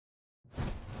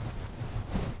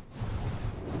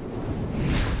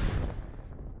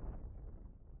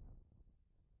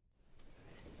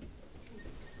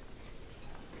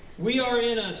We are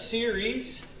in a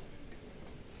series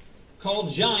called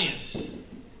Giants,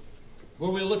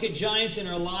 where we look at giants in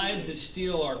our lives that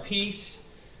steal our peace,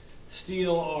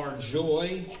 steal our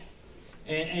joy,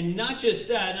 and not just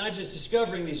that, not just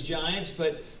discovering these giants,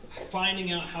 but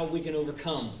finding out how we can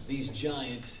overcome these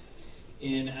giants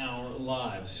in our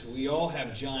lives. We all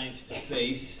have giants to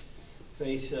face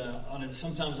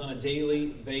sometimes on a daily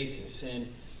basis,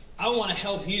 and I want to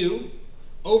help you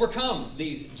overcome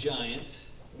these giants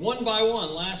one by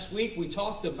one. Last week we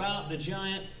talked about the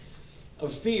giant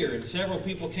of fear, and several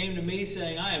people came to me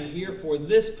saying, I am here for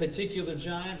this particular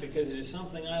giant because it is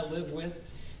something I live with,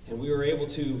 and we were able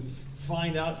to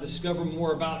find out, discover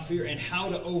more about fear and how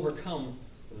to overcome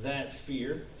that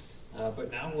fear.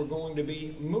 But now we're going to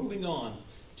be moving on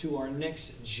to our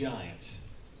next giant.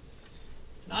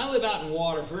 Now, I live out in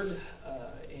Waterford,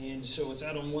 and so it's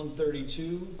out on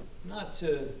 132,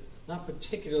 not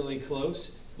particularly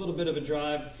close. It's a little bit of a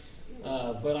drive,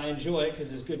 but I enjoy it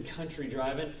because it's good country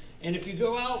driving. And if you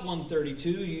go out 132,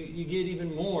 you get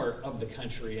even more of the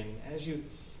country. And as you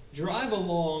drive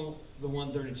along the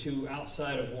 132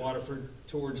 outside of Waterford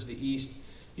towards the east,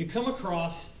 you come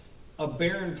across a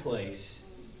barren place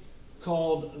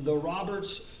called the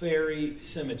Roberts Ferry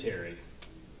Cemetery.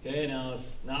 Okay, now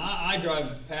I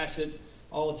drive past it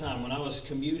all the time. When I was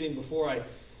commuting, before I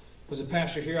was a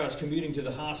pastor here, I was commuting to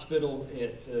the hospital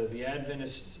at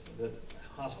the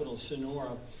hospital in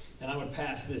Sonora, and I would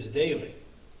pass this daily.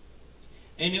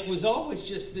 And it was always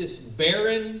just this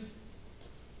barren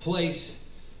place.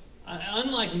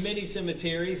 Unlike many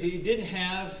cemeteries, it didn't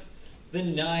have the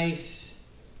nice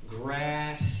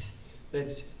grass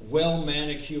that's well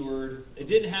manicured. It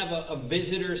didn't have a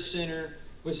visitor center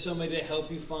with somebody to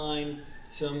help you find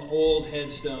some old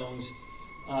headstones.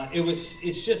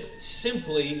 It's just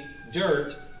simply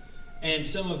dirt and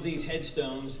some of these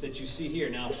headstones that you see here.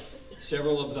 Now,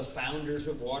 several of the founders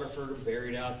of Waterford are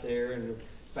buried out there, and the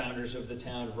founders of the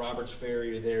town of Roberts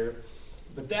Ferry are there.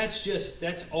 But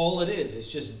that's all it is.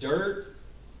 It's just dirt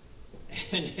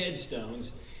and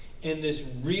headstones and this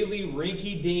really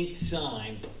rinky-dink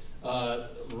sign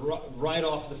right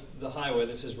off the highway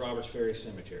that says Roberts Ferry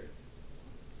Cemetery.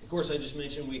 Of course, I just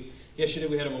mentioned yesterday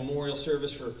we had a memorial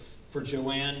service for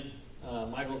Joanne,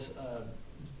 Michael's,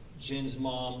 Jen's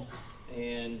mom,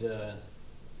 and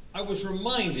I was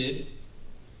reminded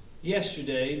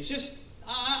yesterday,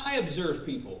 I observe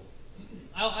people.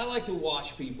 I like to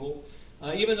watch people.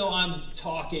 Even though I'm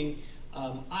talking,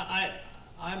 I'm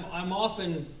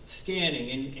often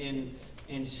scanning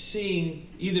and seeing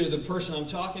either the person I'm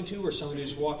talking to or somebody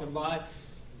just walking by.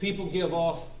 People give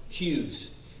off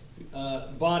cues,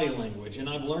 body language, and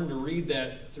I've learned to read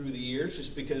that through the years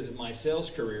just because of my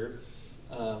sales career.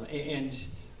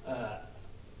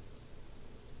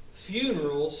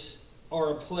 Funerals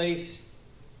are a place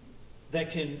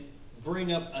that can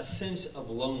bring up a sense of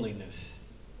loneliness.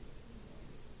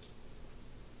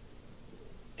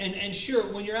 And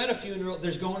sure, when you're at a funeral,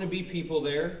 there's going to be people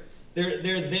there. They're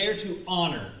there to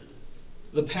honor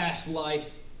the past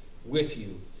life with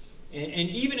you. And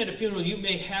even at a funeral, you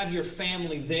may have your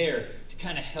family there to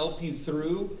kind of help you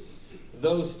through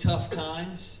those tough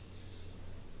times.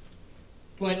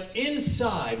 But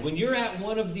inside, when you're at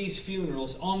one of these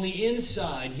funerals, on the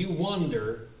inside, you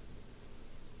wonder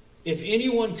if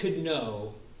anyone could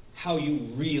know how you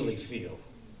really feel.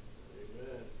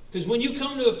 Because when you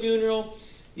come to a funeral,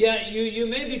 yeah, you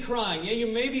may be crying, yeah, you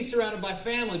may be surrounded by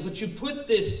family, but you put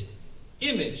this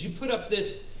image, you put up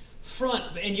this front,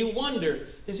 and you wonder,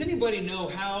 does anybody know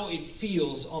how it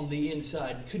feels on the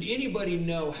inside? Could anybody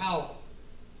know how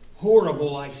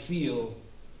horrible I feel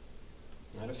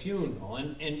at a funeral?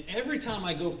 And every time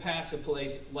I go past a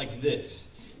place like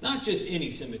this, not just any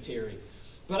cemetery,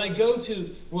 but I go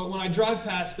to, when I drive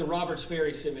past the Roberts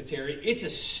Ferry Cemetery, it's a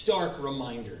stark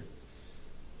reminder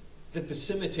that the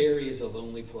cemetery is a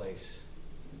lonely place.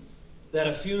 That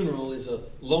a funeral is a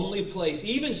lonely place,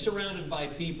 even surrounded by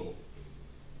people.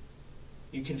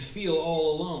 You can feel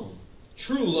all alone.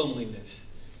 True loneliness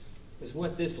is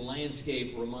what this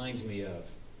landscape reminds me of.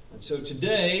 And so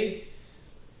today,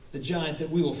 the giant that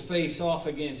we will face off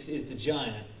against is the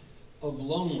giant of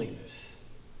loneliness.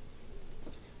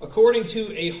 According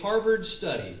to a Harvard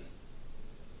study,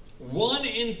 1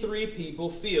 in 3 people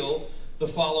feel the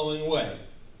following way.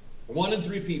 1 in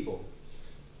 3 people.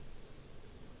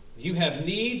 You have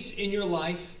needs in your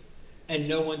life and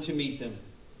no one to meet them.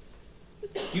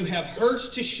 You have hurts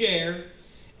to share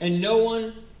and no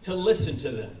one to listen to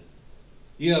them.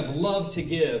 You have love to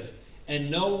give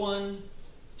and no one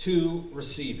to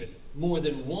receive it. More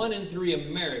than 1 in 3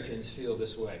 Americans feel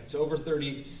this way. It's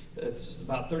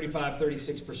about 35,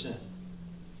 36%.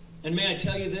 And may I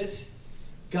tell you this?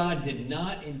 God did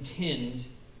not intend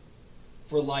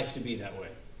for life to be that way.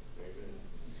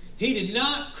 He did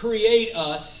not create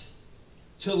us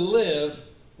to live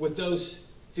with those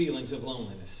feelings of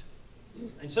loneliness.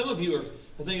 And some of you are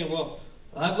thinking, well,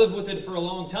 I've lived with it for a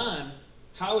long time.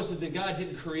 How is it that God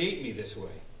didn't create me this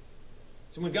way?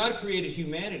 So when God created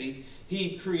humanity,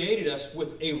 He created us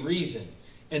with a reason,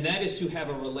 and that is to have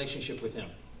a relationship with Him.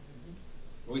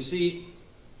 We see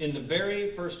in the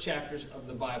very first chapters of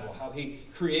the Bible how He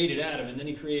created Adam, and then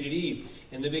He created Eve,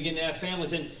 and they began to have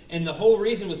families. And the whole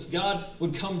reason was God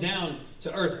would come down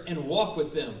to earth and walk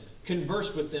with them,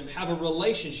 converse with them, have a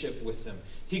relationship with them.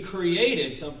 He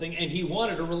created something, and He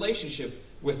wanted a relationship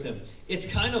with them. It's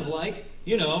kind of like,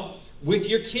 with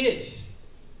your kids.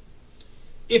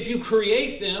 If you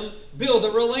create them, build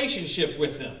a relationship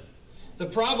with them. The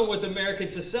problem with American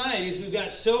society is we've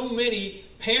got so many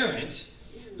parents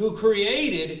who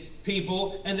created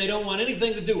people and they don't want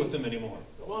anything to do with them anymore.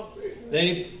 I'm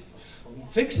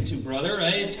fixing to, brother.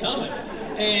 It's coming.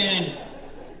 And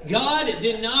God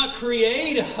did not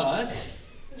create us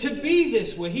to be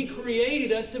this way. He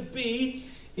created us to be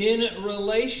in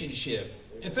relationship.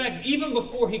 In fact, even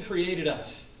before He created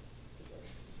us,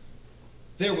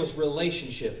 there was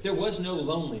relationship. There was no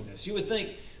loneliness. You would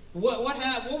think, what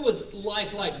was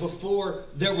life like before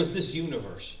there was this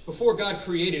universe? Before God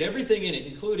created everything in it,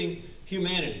 including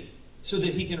humanity, so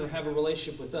that He can have a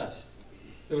relationship with us.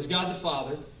 There was God the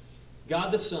Father,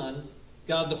 God the Son,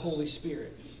 God the Holy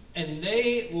Spirit. And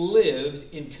they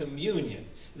lived in communion.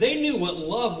 They knew what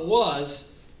love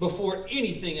was before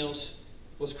anything else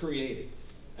was created.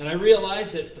 And I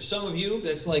realize that for some of you,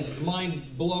 that's like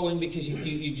mind-blowing because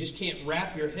you just can't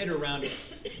wrap your head around it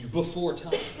before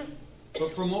time.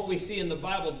 But from what we see in the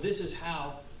Bible, this is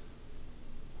how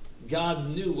God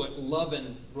knew what love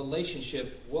and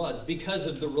relationship was, because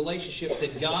of the relationship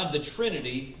that God, the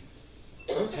Trinity,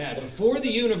 had. Before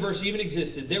the universe even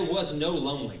existed, there was no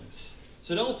loneliness.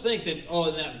 So don't think that,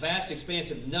 in that vast expanse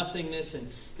of nothingness,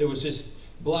 and there was just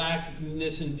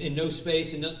blackness and no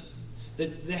space, and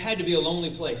that there had to be a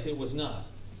lonely place. It was not.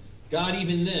 God,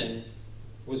 even then,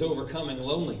 was overcoming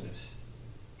loneliness.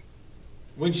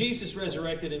 When Jesus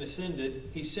resurrected and ascended,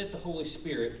 He sent the Holy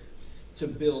Spirit to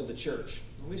build the church.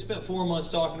 We spent 4 months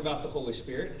talking about the Holy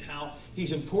Spirit and how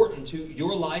He's important to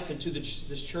your life and to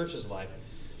this church's life.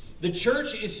 The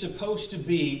church is supposed to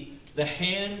be the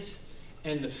hands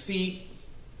and the feet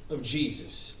of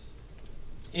Jesus.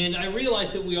 And I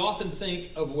realize that we often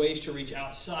think of ways to reach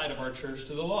outside of our church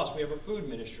to the lost. We have a food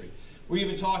ministry. We're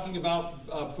even talking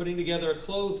about putting together a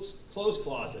clothes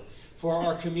closet for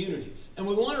our community. And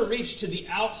we want to reach to the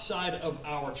outside of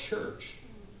our church.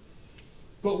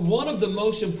 But one of the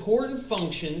most important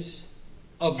functions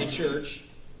of the church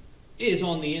is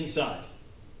on the inside.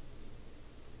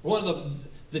 One of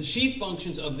the chief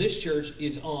functions of this church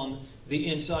is on the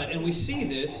inside. And we see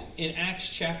this in Acts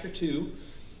chapter 2.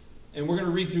 And we're going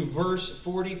to read through verse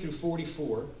 40 through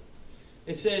 44.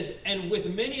 It says, "And with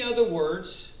many other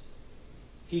words,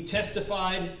 He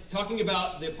testified," talking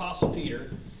about the Apostle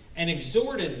Peter, "and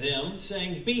exhorted them,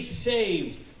 saying, 'Be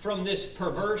saved from this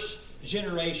perverse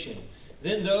generation.'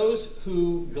 Then those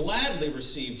who gladly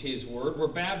received His word were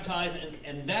baptized,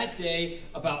 and that day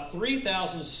about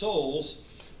 3,000 souls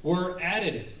were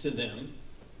added to them.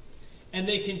 And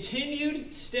they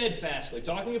continued steadfastly,"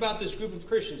 talking about this group of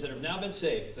Christians that have now been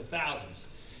saved, the thousands.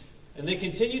 "And they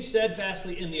continued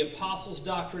steadfastly in the apostles'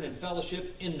 doctrine and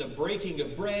fellowship, in the breaking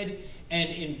of bread, and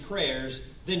in prayers.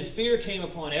 Then fear came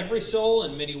upon every soul,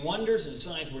 and many wonders and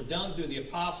signs were done through the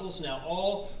apostles. Now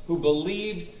all who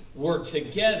believed were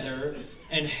together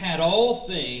and had all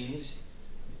things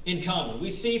in common."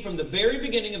 We see from the very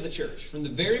beginning of the church, from the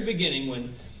very beginning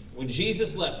when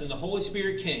Jesus left and the Holy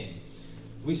Spirit came,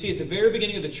 we see at the very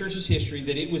beginning of the church's history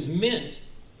that it was meant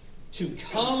to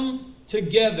come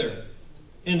together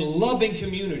in loving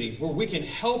community where we can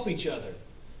help each other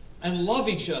and love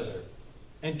each other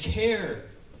and care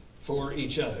for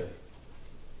each other.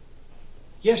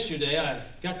 Yesterday, I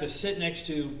got to sit next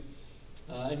to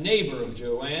a neighbor of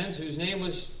Joanne's whose name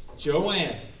was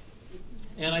Joanne.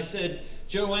 And I said,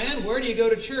 "Joanne, where do you go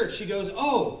to church?" She goes,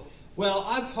 "Oh, well,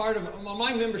 I'm part of,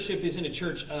 my membership is in a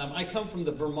church. I come from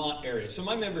the Vermont area, so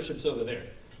my membership's over there."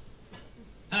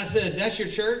 And I said, "That's your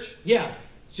church?" "Yeah."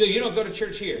 "So you don't go to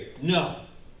church here?" "No."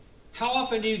 "How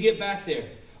often do you get back there?"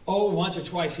 "Oh, once or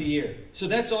twice a year." "So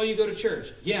that's all you go to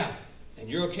church?" "Yeah." "And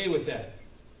you're okay with that?"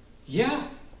 "Yeah."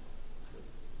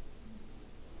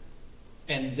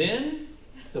 And then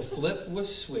the flip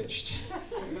was switched.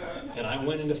 And I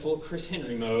went into full Chris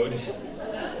Henry mode.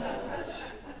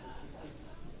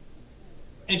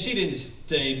 And she didn't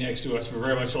stay next to us for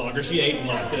very much longer. She ate and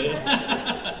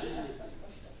left.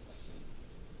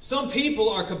 Some people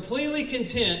are completely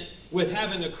content with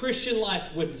having a Christian life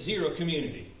with zero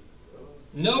community.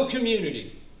 No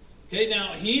community. Okay,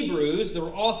 now Hebrews, the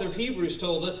author of Hebrews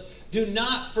told us, do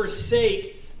not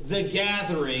forsake the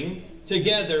gathering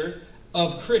together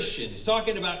of Christians.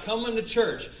 Talking about coming to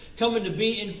church, coming to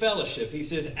be in fellowship. He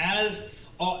says, as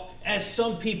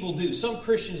some people do. Some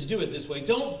Christians do it this way.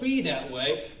 Don't be that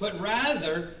way, but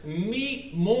rather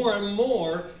meet more and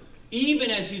more,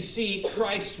 even as you see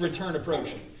Christ's return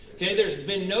approaching. Okay, there's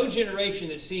been no generation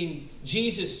that's seen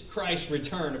Jesus Christ's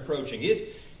return approaching.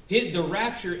 The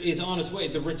rapture is on its way.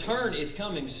 The return is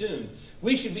coming soon.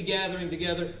 We should be gathering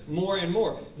together more and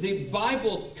more. The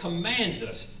Bible commands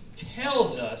us,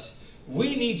 tells us,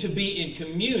 we need to be in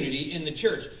community in the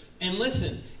church. And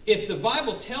listen, if the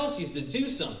Bible tells you to do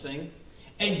something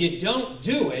and you don't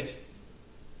do it,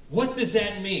 what does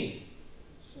that mean?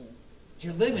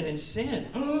 You're living in sin.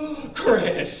 Oh,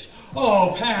 Chris!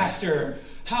 Oh, Pastor!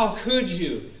 How could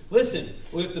you? Listen,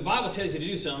 well, if the Bible tells you to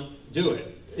do something, do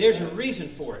it. There's a reason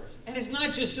for it. And it's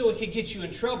not just so it could get you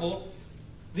in trouble.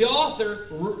 The author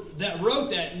that wrote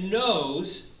that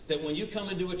knows that when you come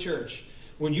into a church,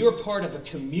 when you're part of a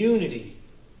community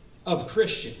of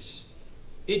Christians,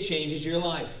 it changes your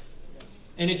life.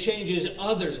 And it changes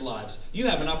others' lives. You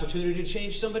have an opportunity to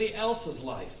change somebody else's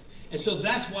life. And so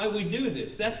that's why we do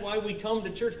this. That's why we come to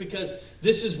church, because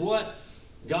this is what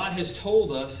God has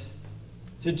told us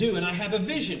to do. And I have a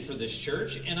vision for this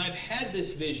church, and I've had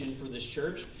this vision for this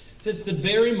church since the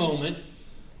very moment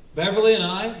Beverly and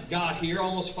I got here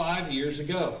almost 5 years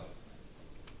ago.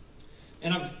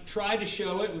 And I've tried to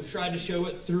show it, we've tried to show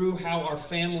it through how our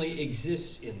family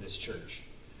exists in this church.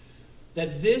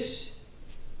 That this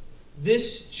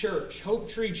church, Hope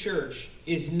Tree Church,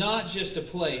 is not just a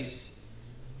place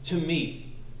to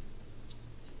meet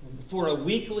for a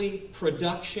weekly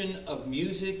production of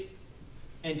music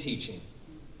and teaching.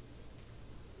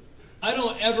 I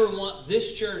don't ever want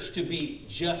this church to be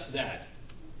just that.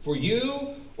 For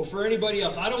you or for anybody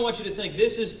else. I don't want you to think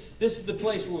this is the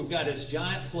place where we've got this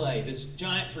giant play, this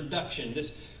giant production,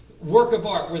 this work of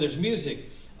art where there's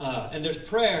music and there's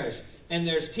prayers and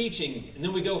there's teaching, and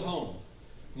then we go home.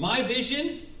 My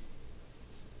vision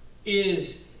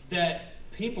is that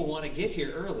people want to get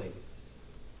here early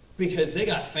because they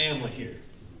got family here.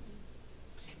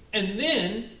 And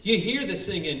then you hear the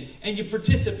singing and you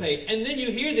participate, and then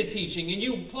you hear the teaching and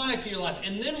you apply it to your life.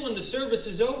 And then when the service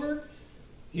is over,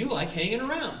 you like hanging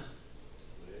around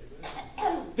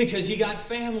because you got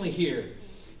family here.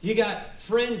 You got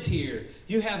friends here.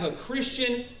 You have a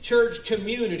Christian church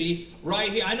community right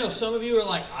here. I know some of you are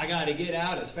like, I got to get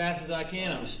out as fast as I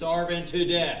can. I'm starving to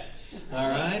death. All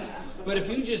right? But if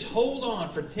you just hold on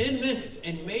for 10 minutes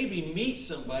and maybe meet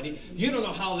somebody, you don't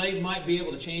know how they might be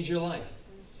able to change your life.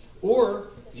 Or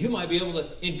you might be able to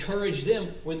encourage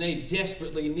them when they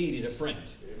desperately needed a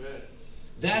friend. Amen.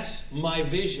 That's my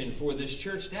vision for this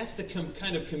church. That's the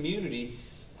kind of community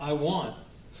I want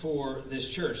for this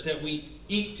church. That we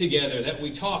eat together, that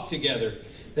we talk together,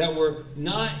 that we're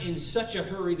not in such a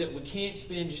hurry that we can't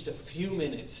spend just a few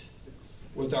minutes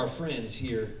with our friends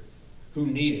here who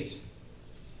need it.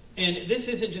 And this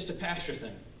isn't just a pastor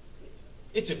thing.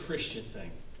 It's a Christian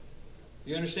thing.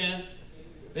 You understand?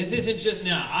 This isn't just,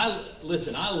 now,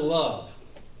 I love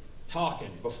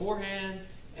talking beforehand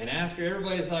and after.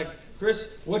 Everybody's like,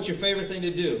 Chris, what's your favorite thing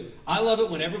to do? I love it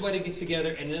when everybody gets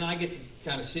together and then I get to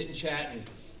kind of sit and chat and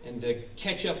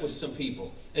catch up with some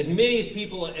people. As many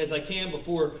people as I can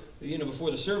before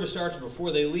the service starts,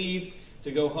 before they leave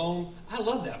to go home. I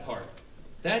love that part.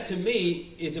 That to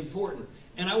me is important.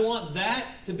 And I want that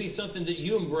to be something that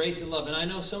you embrace and love. And I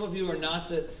know some of you are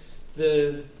not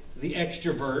the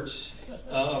extroverts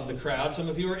of the crowd. Some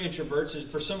of you are introverts.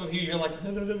 For some of you, you're like,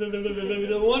 I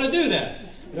don't want to do that.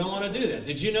 You don't want to do that.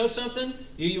 Did you know something?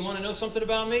 You want to know something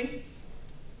about me?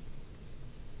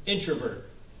 Introvert.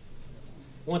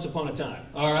 Once upon a time.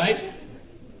 All right?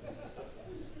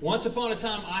 Once upon a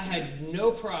time, I had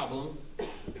no problem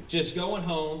just going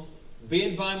home,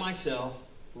 being by myself,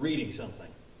 reading something.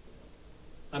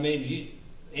 I mean,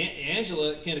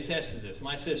 Angela can attest to this,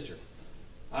 my sister.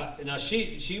 Now,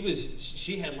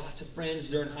 she had lots of friends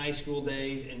during high school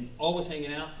days and always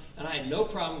hanging out, and I had no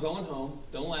problem going home,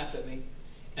 don't laugh at me,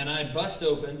 and I'd bust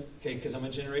open, okay, because I'm a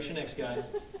Generation X guy,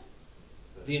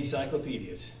 the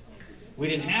encyclopedias. We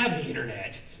didn't have the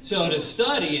internet, so to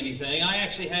study anything, I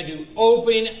actually had to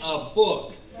open a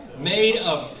book made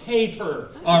of paper,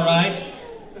 all right?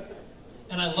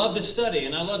 And I love to study,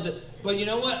 and I love to, but you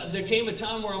know what? There came a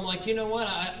time where I'm like, you know what?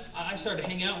 I started to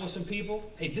hang out with some people.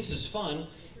 Hey, this is fun.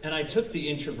 and I took the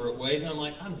introvert ways, and I'm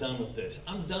like, I'm done with this.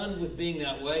 I'm done with being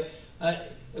that way.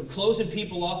 I'm closing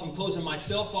people off. I'm closing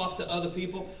myself off to other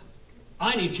people.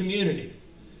 I need community.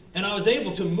 And I was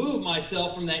able to move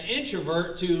myself from that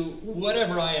introvert to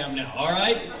whatever I am now, all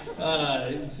right?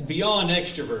 It's beyond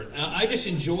extrovert. I just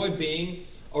enjoy being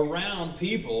around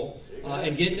people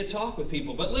and getting to talk with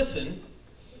people. But listen,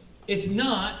 it's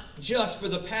not just for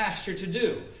the pastor to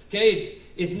do. Okay,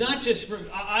 it's not just for,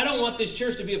 I don't want this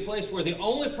church to be a place where the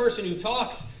only person who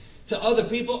talks to other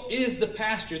people is the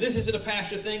pastor. This isn't a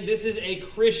pastor thing. This is a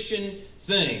Christian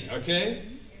thing, okay?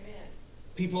 Amen.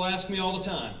 People ask me all the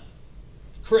time,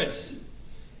 Chris,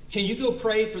 can you go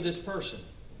pray for this person?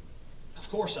 Of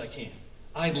course I can.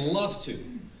 I'd love to.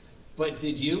 But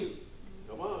did you?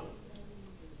 Come on.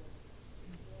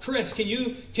 Chris, can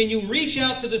you reach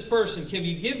out to this person? Can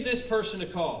you give this person a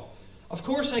call? Of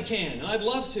course I can, and I'd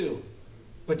love to.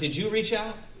 But did you reach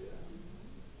out?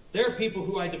 There are people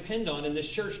who I depend on in this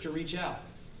church to reach out.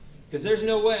 Because there's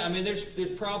no way, I mean, there's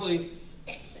probably,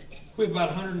 we have about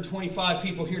 125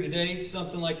 people here today,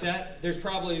 something like that. There's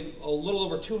probably a little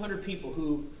over 200 people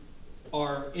who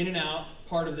are in and out,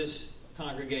 part of this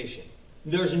congregation.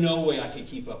 There's no way I could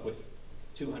keep up with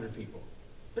 200 people.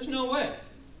 There's no way.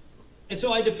 And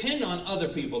so I depend on other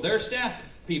people. There are staff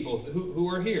people who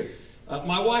are here.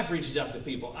 My wife reaches out to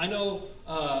people. I know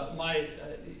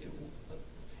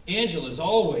Angela's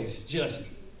always just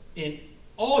in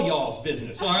all y'all's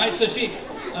business. All right, so she,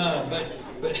 but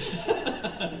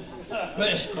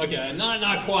okay,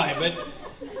 not quite.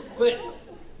 But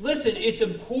listen, it's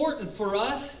important for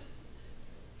us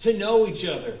to know each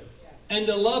other and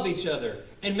to love each other.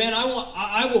 And man,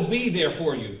 I will be there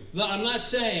for you. I'm not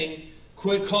saying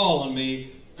quit calling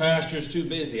me. Pastor's too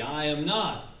busy. I am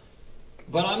not.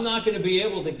 But I'm not going to be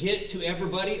able to get to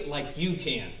everybody like you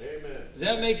can. Amen. Does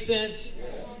that make sense?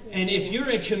 And if you're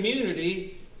in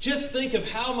community, just think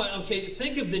of how much, okay,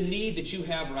 think of the need that you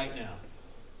have right now.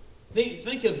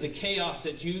 Think of the chaos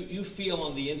that you feel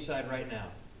on the inside right now.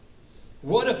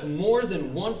 What if more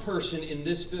than one person in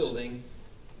this building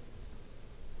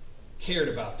cared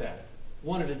about that,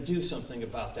 wanted to do something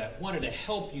about that, wanted to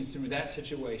help you through that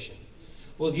situation?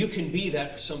 Well, you can be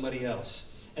that for somebody else.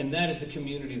 And that is the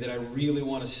community that I really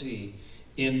want to see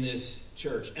in this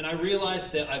church. And I realize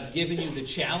that I've given you the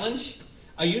challenge.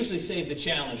 I usually save the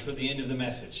challenge for the end of the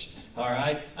message. All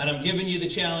right? And I'm giving you the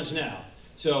challenge now.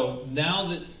 So now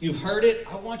that you've heard it,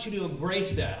 I want you to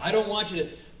embrace that. I don't want you to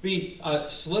be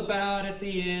slip out at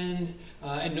the end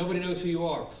and nobody knows who you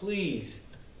are. Please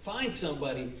find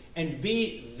somebody and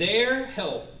be their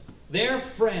help, their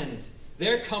friend,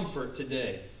 their comfort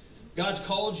today. God's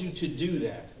called you to do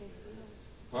that.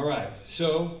 All right,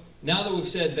 so now that we've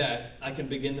said that, I can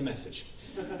begin the message.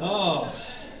 Oh,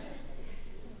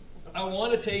 I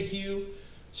want to take you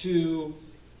to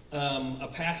a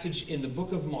passage in the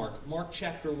book of Mark, Mark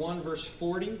chapter 1, verse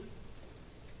 40.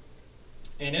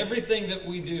 And everything that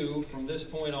we do from this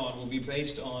point on will be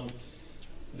based on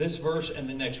this verse and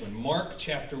the next one. Mark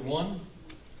chapter 1,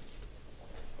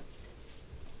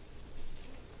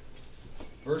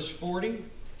 verse 40.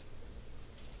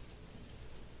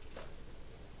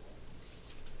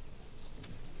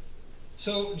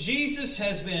 So Jesus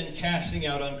has been casting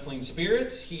out unclean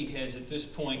spirits. He has at this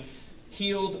point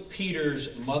healed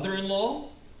Peter's mother-in-law.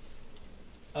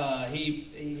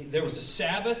 There was a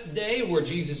Sabbath day where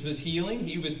Jesus was healing.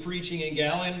 He was preaching in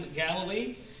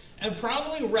Galilee and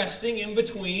probably resting in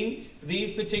between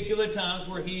these particular times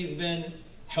where he's been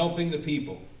helping the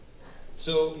people.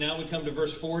 So now we come to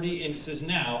verse 40 and it says,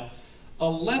 now a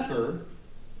leper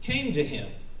came to him,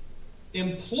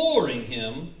 imploring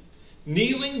him,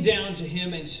 kneeling down to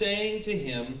him and saying to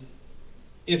him,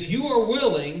 if you are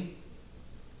willing,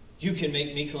 you can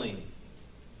make me clean.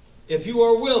 If you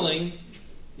are willing,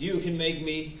 you can make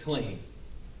me clean.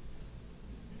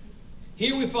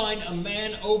 Here we find a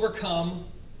man overcome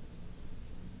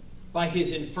by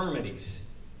his infirmities.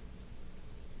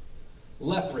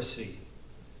 Leprosy,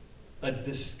 a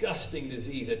disgusting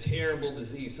disease, a terrible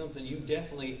disease, something you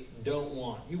definitely don't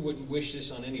want. You wouldn't wish this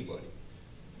on anybody.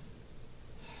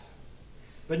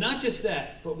 But not just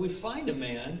that, but we find a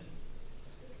man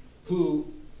who,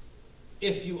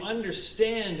 if you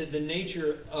understand the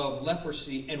nature of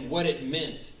leprosy and what it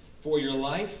meant for your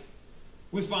life,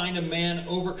 we find a man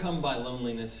overcome by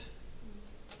loneliness.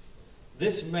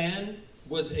 This man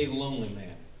was a lonely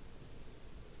man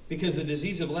because the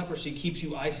disease of leprosy keeps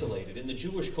you isolated. In the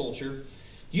Jewish culture,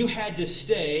 you had to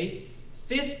stay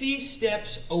 50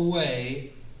 steps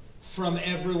away from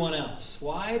everyone else.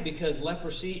 Why? Because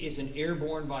leprosy is an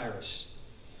airborne virus.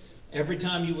 Every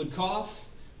time you would cough,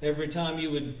 Every time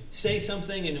you would say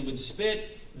something and it would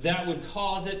spit, that would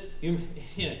cause it.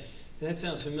 Yeah, that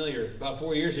sounds familiar. About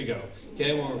 4 years ago,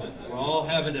 okay, we're all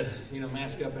having to,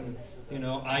 mask up and,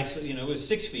 it was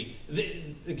 6 feet.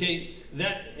 Okay,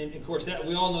 that, and of course, that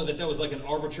we all know that was like an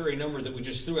arbitrary number that we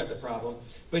just threw at the problem.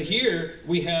 But here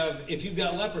we have, if you've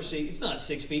got leprosy, it's not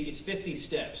 6 feet, it's 50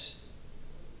 steps.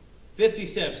 50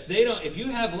 steps. If you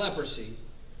have leprosy,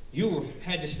 you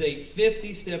had to stay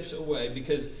 50 steps away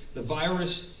because the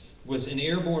virus was an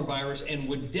airborne virus and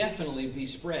would definitely be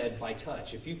spread by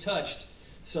touch. If you touched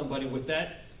somebody with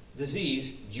that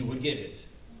disease, you would get it.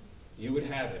 You would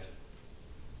have it.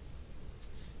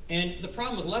 And the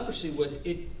problem with leprosy was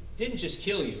it didn't just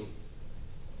kill you,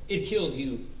 it killed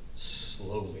you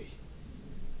slowly.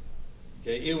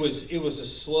 Okay, it was a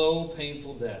slow,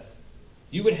 painful death.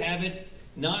 You would have it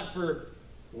not for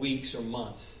weeks or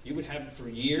months. You would have it for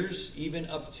years, even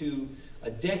up to a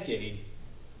decade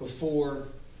before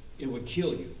it would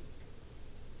kill you.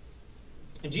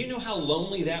 And do you know how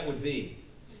lonely that would be?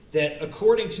 That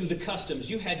according to the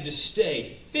customs, you had to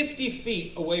stay 50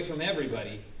 feet away from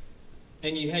everybody,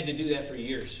 and you had to do that for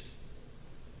years.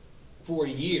 For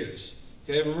years.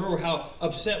 Okay, I remember how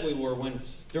upset we were when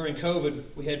during COVID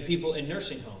we had people in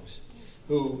nursing homes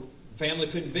who family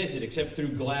couldn't visit except through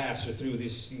glass or through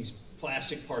these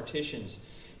plastic partitions.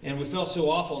 And we felt so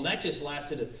awful, and that just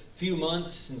lasted a few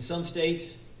months in some states,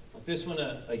 like this one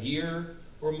a year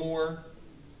or more.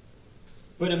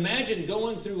 But imagine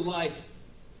going through life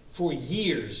for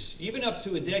years, even up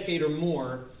to a decade or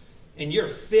more, and you're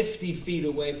 50 feet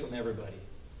away from everybody.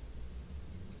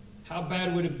 How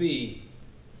bad would it be?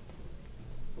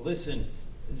 Listen,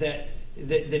 that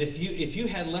if you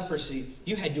had leprosy,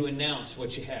 you had to announce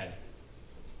what you had.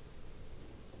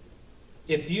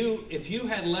 If you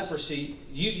had leprosy,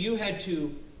 you had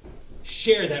to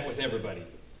share that with everybody.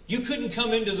 You couldn't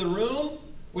come into the room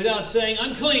without saying,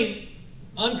 unclean,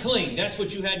 unclean. That's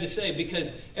what you had to say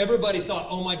because everybody thought,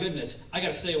 oh my goodness, I got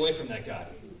to stay away from that guy.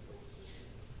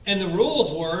 And the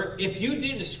rules were, if you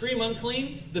didn't scream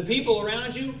unclean, the people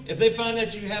around you, if they find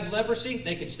that you have leprosy,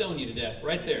 they could stone you to death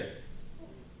right there.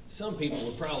 Some people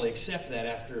would probably accept that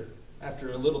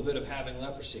after a little bit of having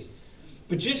leprosy.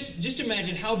 But just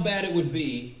imagine how bad it would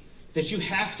be that you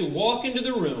have to walk into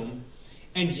the room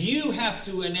and you have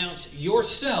to announce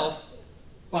yourself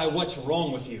by what's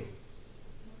wrong with you.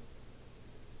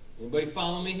 Anybody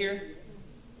follow me here?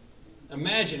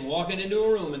 Imagine walking into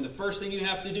a room and the first thing you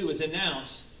have to do is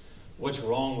announce what's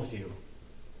wrong with you.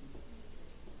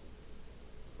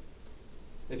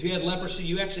 If you had leprosy,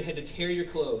 you actually had to tear your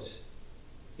clothes.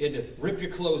 You had to rip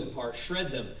your clothes apart,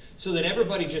 shred them, so that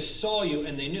everybody just saw you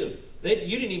and they knew.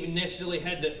 You didn't even necessarily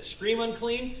had to scream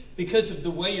unclean because of the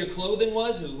way your clothing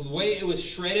was, the way it was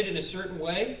shredded in a certain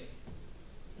way.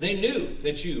 They knew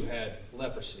that you had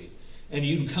leprosy. And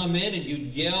you'd come in and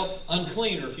you'd yell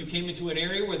unclean. Or if you came into an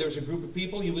area where there was a group of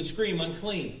people, you would scream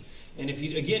unclean. And if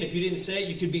you didn't say it,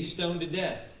 you could be stoned to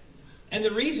death. And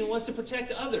the reason was to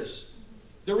protect others.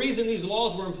 The reason these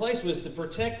laws were in place was to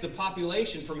protect the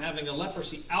population from having a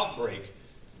leprosy outbreak.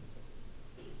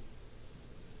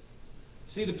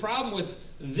 See, the problem with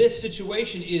this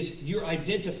situation is you're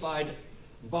identified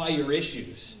by your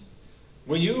issues.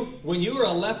 When you were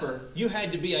a leper, you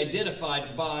had to be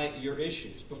identified by your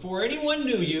issues. Before anyone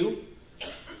knew you,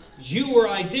 you were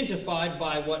identified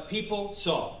by what people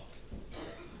saw.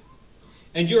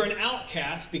 And you're an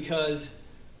outcast because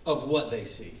of what they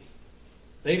see.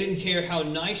 They didn't care how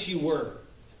nice you were.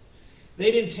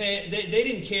 They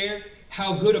didn't care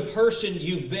how good a person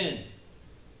you've been.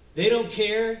 They don't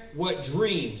care what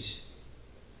dreams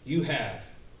you have.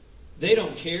 They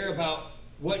don't care about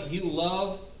what you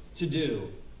love to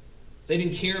do. They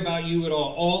didn't care about you at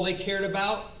all. All they cared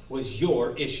about was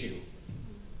your issue,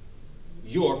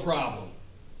 your problem.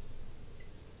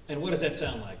 And what does that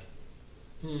sound like?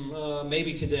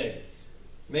 Maybe today.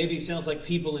 Maybe it sounds like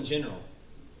people in general.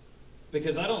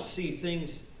 Because I don't see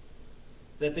things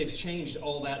that they've changed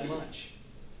all that much.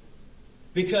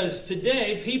 Because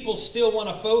today, people still want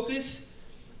to focus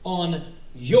on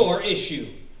your issue.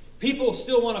 People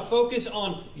still want to focus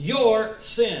on your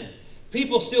sin.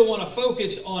 People still want to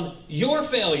focus on your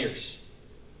failures.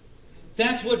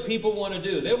 That's what people want to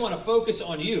do. They want to focus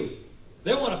on you.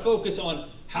 They want to focus on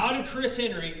how did Chris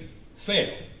Henry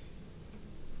fail?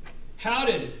 How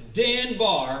did Dan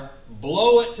Barr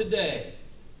blow it today?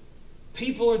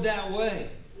 People are that way.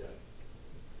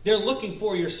 They're looking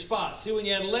for your spots. See, when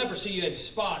you had leprosy, you had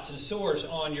spots and sores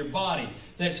on your body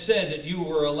that said that you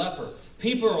were a leper.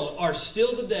 People are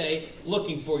still today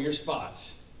looking for your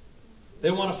spots.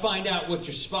 They want to find out what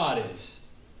your spot is.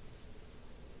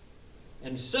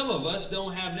 And some of us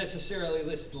don't have necessarily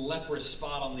this leprous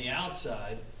spot on the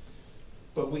outside,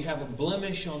 but we have a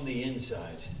blemish on the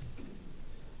inside.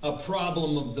 A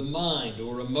problem of the mind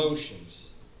or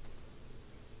emotions.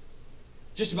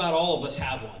 Just about all of us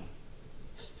have one.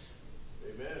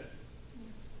 Amen.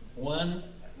 One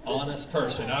honest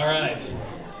person. All right.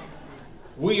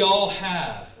 We all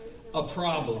have a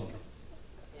problem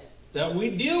that we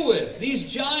deal with.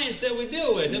 These giants that we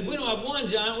deal with. If we don't have one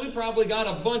giant, we probably got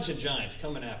a bunch of giants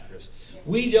coming after us.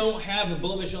 We don't have a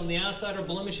blemish on the outside. Our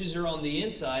blemishes are on the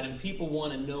inside, and people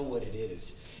want to know what it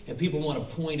is. And people want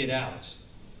to point it out.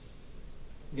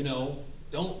 You know,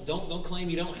 don't claim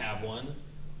you don't have one.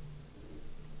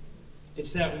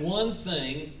 It's that one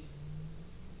thing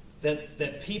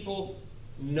that people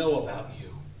know about you.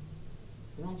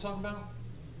 You know what I'm talking about?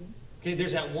 Okay,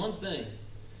 there's that one thing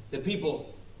that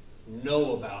people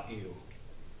know about you.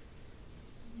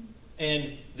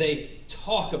 And they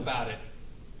talk about it.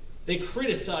 They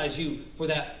criticize you for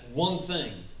that one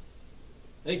thing.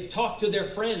 They talk to their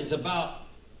friends about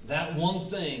that one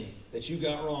thing that you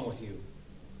got wrong with you.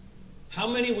 How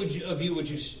many of you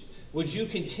would you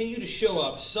continue to show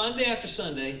up Sunday after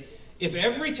Sunday if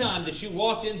every time that you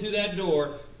walked in through that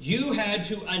door, you had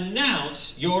to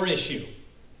announce your issue?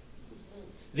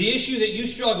 The issue that you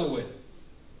struggle with.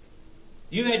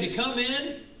 You had to come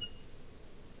in.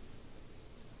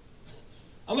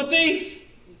 I'm a thief.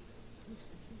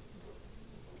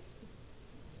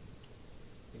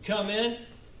 You come in.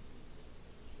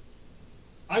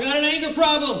 I got an anger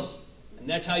problem. And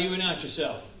that's how you announce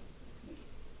yourself.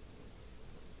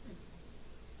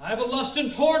 I have a lust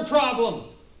and porn problem.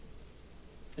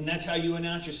 And that's how you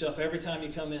announce yourself every time you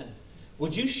come in.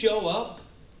 Would you show up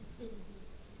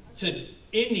to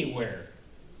anywhere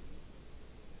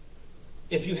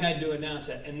if you had to announce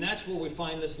that? And that's where we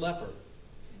find this leper.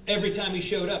 Every time he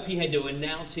showed up, he had to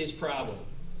announce his problem.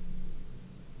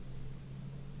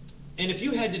 And if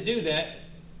you had to do that,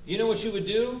 you know what you would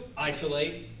do?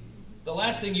 Isolate. The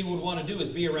last thing you would want to do is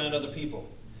be around other people.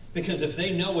 Because if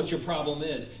they know what your problem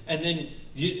is, and then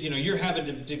you're having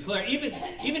to declare, even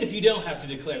if you don't have to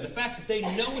declare, the fact that they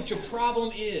know what your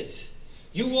problem is,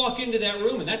 you walk into that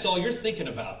room and that's all you're thinking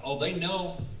about. Oh, they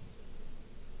know.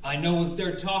 I know what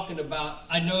they're talking about.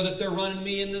 I know that they're running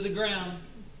me into the ground.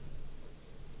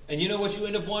 And you know what you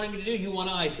end up wanting to do? You want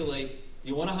to isolate.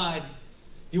 You want to hide.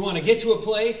 You want to get to a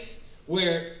place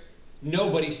where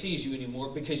nobody sees you anymore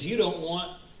because you don't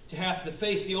want to have to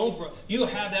face the own problem. You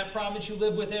have that problem that you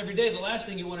live with every day. The last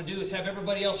thing you want to do is have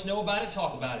everybody else know about it,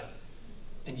 talk about it.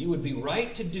 And you would be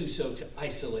right to do so, to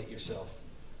isolate yourself.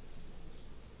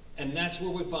 And that's where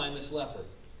we find this leper.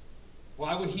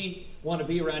 Why would he want to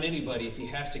be around anybody if he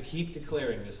has to keep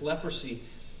declaring this? Leprosy,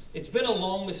 it's been a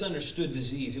long misunderstood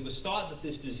disease. It was thought that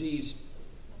this disease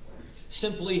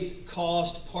simply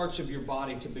caused parts of your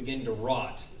body to begin to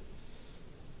rot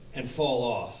and fall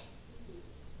off.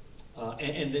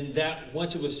 And then that,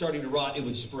 once it was starting to rot, it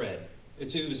would spread.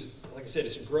 It was, like I said,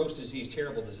 it's a gross disease,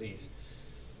 terrible disease.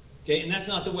 Okay, and that's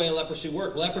not the way leprosy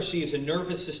works. Leprosy is a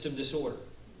nervous system disorder.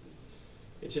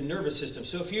 It's a nervous system.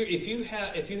 So if you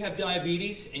have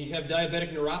diabetes and you have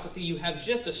diabetic neuropathy, you have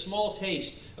just a small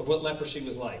taste of what leprosy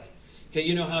was like. Okay,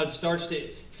 you know how it starts to,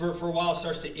 for a while, it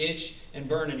starts to itch and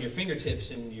burn in your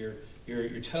fingertips and your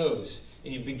toes.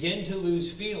 And you begin to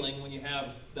lose feeling when you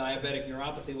have diabetic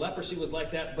neuropathy. Leprosy was like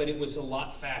that, but it was a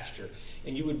lot faster.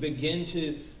 And you would begin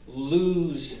to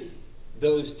lose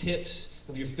those tips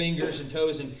of your fingers and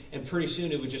toes, and pretty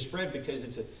soon it would just spread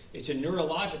because it's a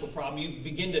neurological problem. You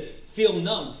begin to feel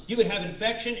numb. You would have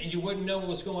infection and you wouldn't know what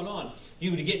was going on.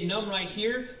 You would get numb right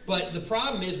here, but the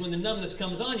problem is when the numbness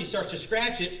comes on, you start to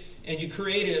scratch it, and you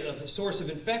create a source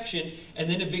of infection, and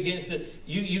then it begins to,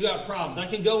 you got problems. I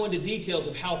can go into details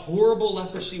of how horrible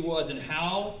leprosy was and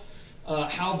how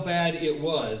bad it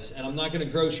was, and I'm not going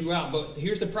to gross you out, but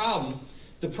here's the problem.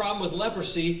 The problem with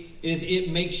leprosy is it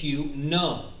makes you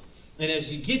numb. And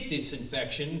as you get this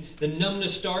infection, the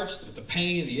numbness starts with the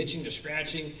pain, the itching, the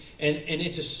scratching, and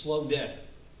it's a slow death.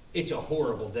 It's a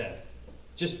horrible death.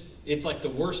 It's like the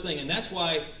worst thing, and that's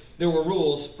why there were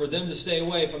rules for them to stay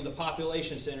away from the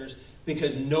population centers,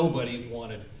 because nobody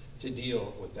wanted to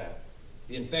deal with that.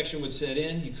 The infection would set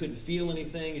in. You couldn't feel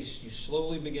anything. You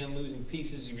slowly began losing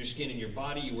pieces of your skin and your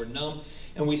body. You were numb.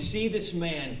 And we see this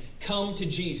man come to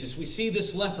Jesus. We see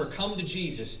this leper come to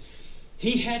Jesus.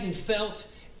 He hadn't felt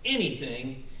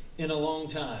anything in a long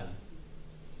time.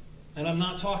 And I'm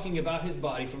not talking about his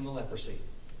body from the leprosy.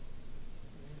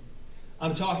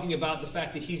 I'm talking about the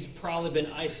fact that he's probably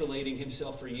been isolating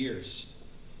himself for years.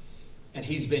 And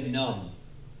he's been numb.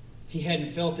 He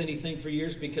hadn't felt anything for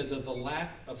years because of the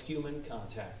lack of human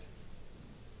contact.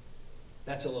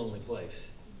 That's a lonely place.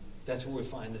 That's where we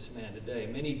find this man today.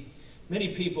 Many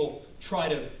people try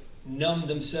to numb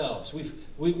themselves.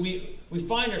 We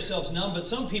find ourselves numb, but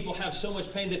some people have so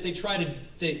much pain that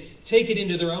they take it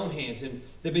into their own hands, and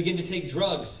they begin to take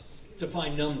drugs to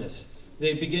find numbness.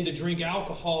 They begin to drink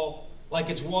alcohol like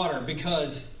it's water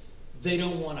because they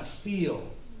don't want to feel,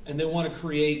 and they want to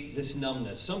create this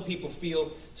numbness. Some people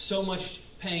feel so much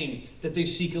pain that they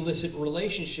seek illicit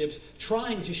relationships,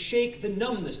 trying to shake the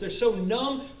numbness. They're so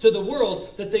numb to the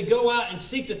world that they go out and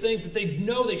seek the things that they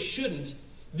know they shouldn't.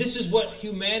 This is what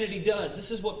humanity does. This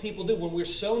is what people do. When we're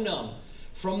so numb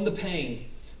from the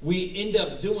pain, we end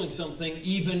up doing something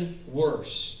even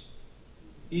worse.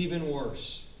 Even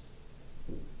worse.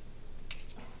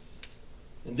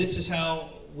 And this is how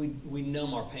we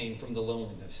numb our pain from the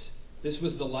loneliness. This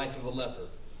was the life of a leper.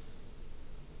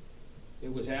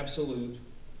 It was absolute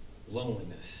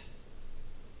loneliness.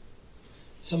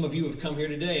 Some of you have come here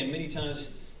today, and many times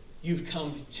you've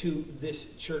come to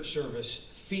this church service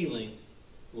feeling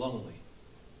lonely.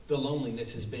 The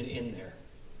loneliness has been in there.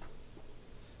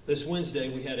 This Wednesday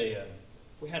we had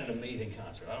an amazing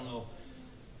concert. I don't know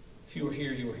if you were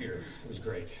here. You were here. It was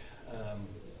great.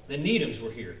 The Needhams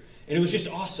were here. And it was just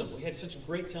awesome. We had such a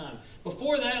great time.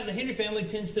 Before that, the Henry family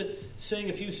tends to sing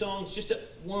a few songs just to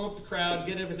warm up the crowd,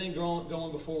 get everything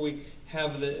going before we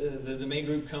have the main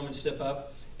group come and step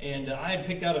up. And I had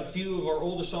picked out a few of our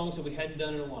older songs that we hadn't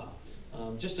done in a while,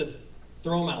 just to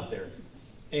throw them out there.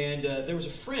 And there was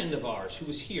a friend of ours who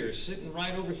was here, sitting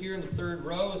right over here in the third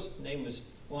row. His name was,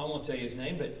 well, I won't tell you his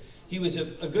name, but he was a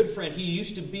good friend. He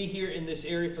used to be here in this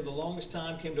area for the longest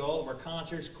time, came to all of our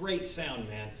concerts. Great sound,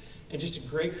 man. And just a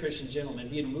great Christian gentleman.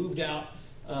 He had moved out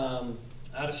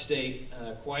of state,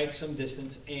 quite some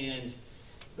distance, and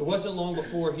it wasn't long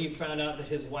before he found out that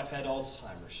his wife had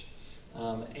Alzheimer's.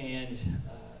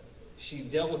 She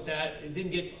dealt with that. It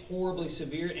didn't get horribly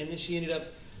severe, and then she ended up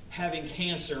having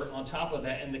cancer on top of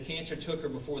that, and the cancer took her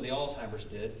before the Alzheimer's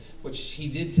did, which he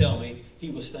did tell me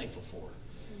he was thankful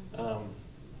for.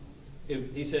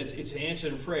 He says, it's the answer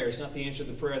to prayer. It's not the answer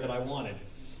to the prayer that I wanted.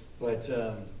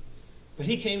 But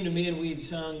he came to me, and we had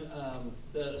sung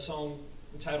the song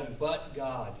entitled But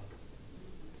God.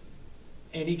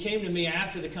 And he came to me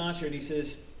after the concert, and he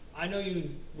says, I know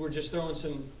you were just throwing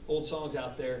some old songs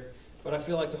out there, but I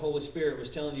feel like the Holy Spirit was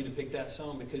telling you to pick that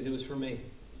song because it was for me.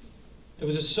 It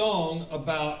was a song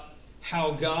about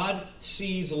how God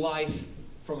sees life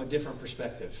from a different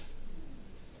perspective.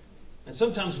 And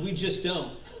sometimes we just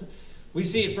don't. We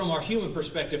see it from our human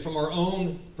perspective, from our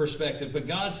own perspective, but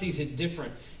God sees it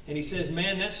different. And he says,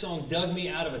 man, that song dug me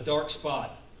out of a dark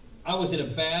spot. I was in a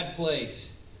bad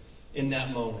place in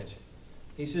that moment.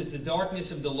 He says the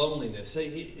darkness of the loneliness.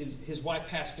 His wife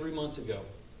passed 3 months ago.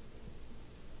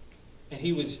 And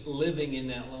he was living in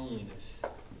that loneliness.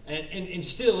 And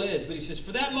still is. But he says,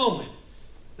 for that moment,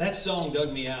 that song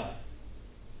dug me out.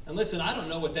 And listen, I don't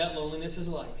know what that loneliness is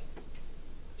like.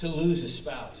 To lose a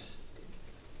spouse.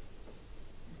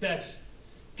 That's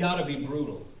got to be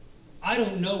brutal. I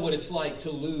don't know what it's like to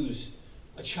lose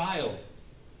a child.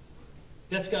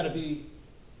 That's got to be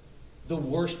the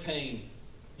worst pain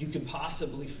you could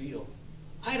possibly feel.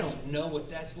 I don't know what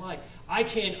that's like. I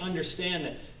can't understand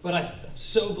that. But I'm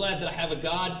so glad that I have a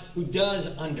God who does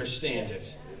understand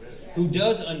it. Who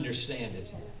does understand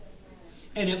it.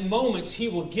 And at moments, He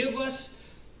will give us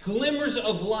glimmers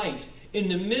of light in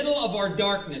the middle of our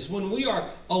darkness. When we are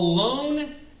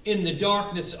alone in the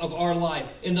darkness of our life,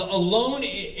 alone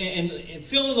and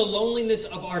feeling the loneliness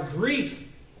of our grief,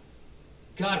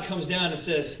 God comes down and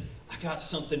says, I got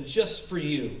something just for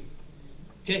you.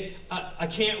 Okay? I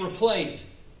can't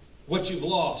replace what you've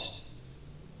lost,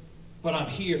 but I'm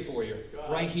here for you.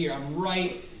 Right here. I'm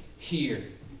right here.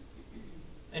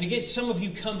 And again, some of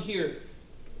you come here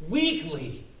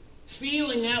weekly,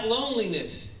 feeling that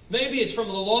loneliness. Maybe it's from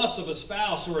the loss of a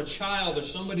spouse or a child or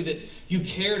somebody that you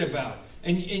cared about.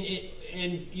 And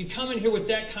you come in here with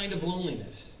that kind of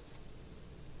loneliness.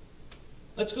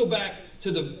 Let's go back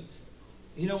to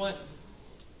you know what?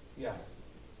 Yeah.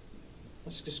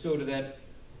 Let's just go to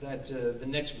the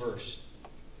next verse.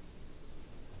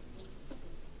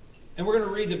 And we're going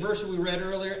to read the verse that we read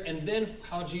earlier, and then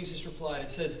how Jesus replied. It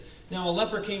says, now a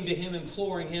leper came to him,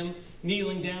 imploring him,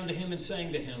 kneeling down to him and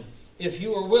saying to him, if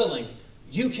you are willing,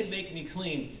 you can make me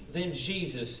clean. Then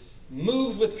Jesus,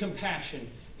 moved with compassion,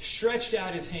 stretched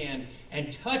out his hand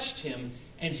and touched him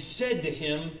and said to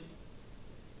him,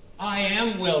 I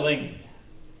am willing.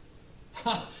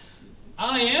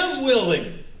 I am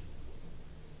willing.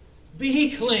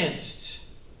 Be cleansed.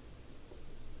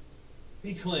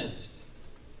 Be cleansed.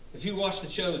 If you watch The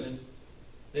Chosen,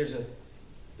 there's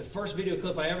the first video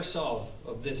clip I ever saw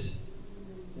of this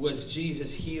was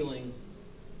Jesus healing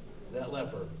that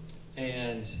leper.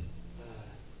 And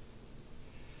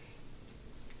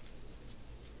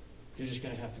you're just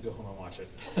going to have to go home and watch it.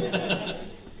 We don't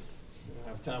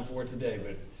have time for it today,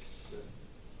 but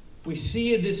we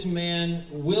see this man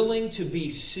willing to be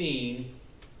seen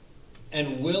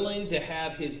and willing to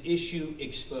have his issue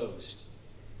exposed.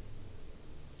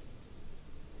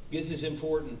 This is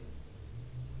important.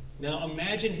 Now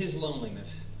imagine his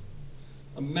loneliness.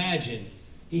 Imagine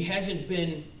he hasn't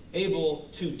been able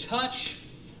to touch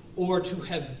or to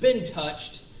have been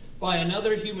touched by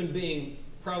another human being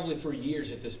probably for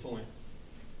years at this point.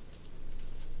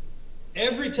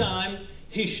 Every time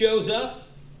he shows up,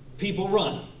 people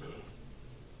run.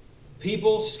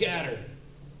 People scatter.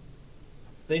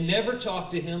 They never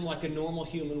talk to him like a normal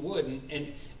human would.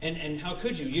 And how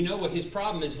could you? You know what his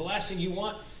problem is. The last thing you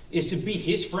want is to be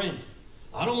his friend.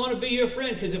 I don't want to be your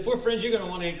friend, because if we're friends, you're going to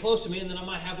want to get close to me, and then I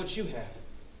might have what you have.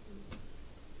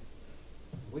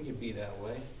 We could be that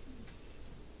way.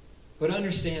 But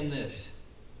understand this.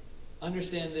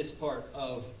 Understand this part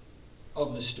of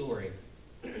the story.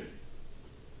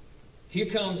 Here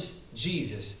comes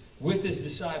Jesus with his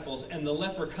disciples, and the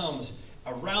leper comes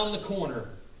around the corner.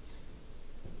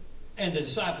 And the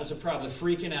disciples are probably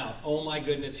freaking out. Oh my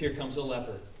goodness, here comes a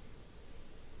leper.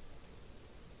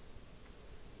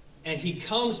 And he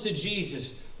comes to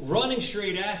Jesus, running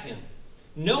straight at him,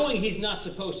 knowing he's not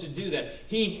supposed to do that.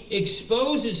 He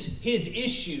exposes his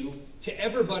issue to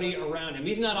everybody around him.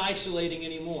 He's not isolating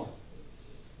anymore.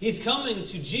 He's coming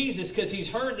to Jesus because he's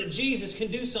heard that Jesus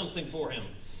can do something for him,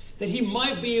 that he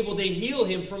might be able to heal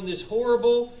him from this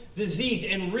horrible disease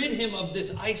and rid him of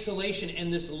this isolation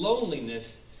and this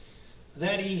loneliness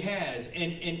that he has.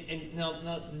 And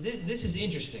now this is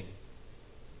interesting.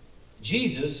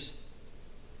 Jesus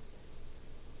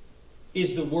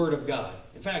is the Word of God.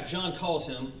 In fact, John calls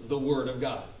him the Word of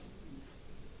God.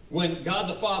 When God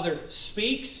the Father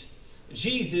speaks,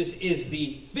 Jesus is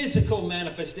the physical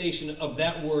manifestation of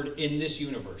that Word in this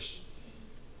universe.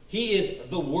 He is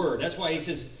the Word. That's why he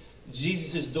says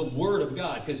Jesus is the Word of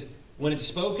God, because when it's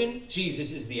spoken,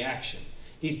 Jesus is the action.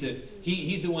 He's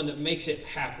the one that makes it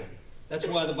happen. That's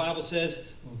why the Bible says,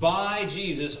 by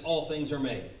Jesus all things are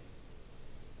made.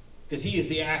 Because he is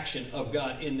the action of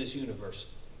God in this universe.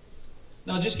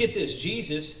 Now just get this.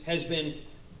 Jesus has been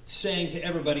saying to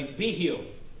everybody, be healed,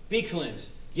 be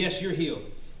cleansed. Yes, you're healed.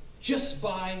 Just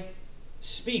by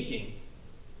speaking,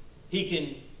 he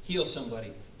can heal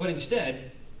somebody. But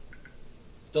instead,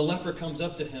 the leper comes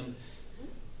up to him,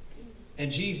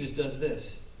 and Jesus does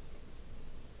this.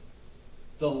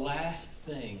 The last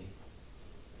thing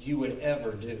you would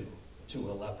ever do to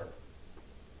a leper.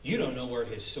 You don't know where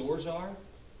his sores are.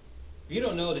 You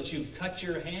don't know that you've cut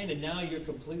your hand and now you're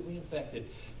completely infected.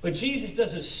 But Jesus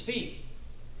doesn't speak.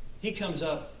 He comes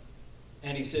up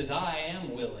and he says, I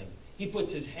am willing. He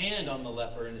puts his hand on the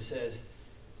leper and says,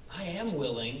 I am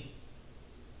willing.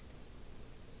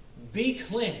 Be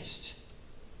cleansed.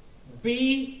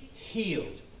 Be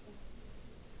healed.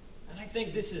 And I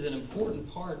think this is an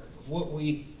important part of what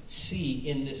we see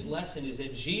in this lesson, is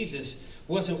that Jesus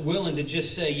wasn't willing to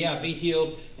just say, yeah, be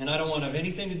healed, and I don't want to have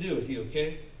anything to do with you,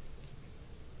 okay?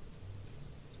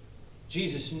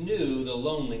 Jesus knew the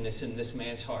loneliness in this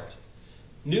man's heart.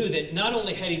 Knew that not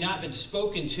only had he not been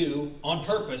spoken to on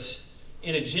purpose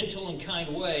in a gentle and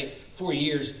kind way for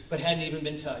years, but hadn't even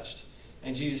been touched.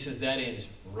 And Jesus says that ends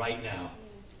right now.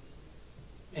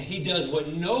 And he does what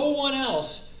no one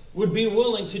else would be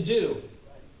willing to do.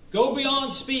 Go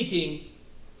beyond speaking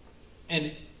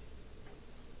and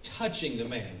touching the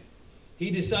man.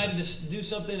 He decided to do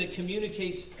something that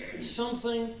communicates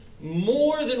something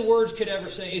more than words could ever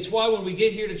say. It's why when we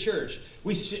get here to church,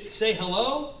 we say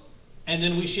hello, and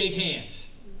then we shake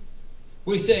hands.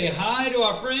 We say hi to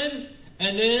our friends,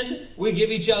 and then we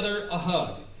give each other a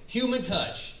hug. Human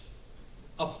touch,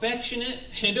 affectionate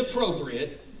and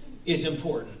appropriate, is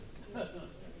important. Did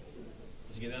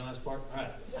you get that last part? All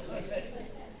right.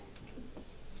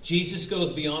 Jesus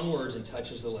goes beyond words and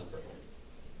touches the leper.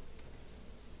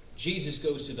 Jesus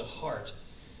goes to the heart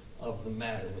of the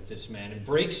matter with this man and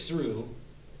breaks through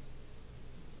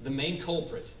the main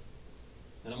culprit.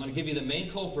 And I'm going to give you the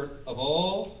main culprit of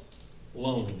all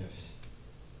loneliness.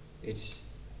 It's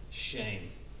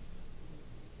shame.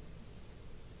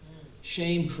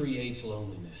 Shame creates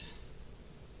loneliness.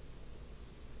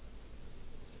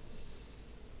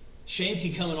 Shame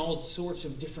can come in all sorts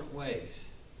of different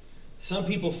ways. Some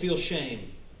people feel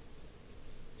shame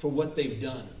for what they've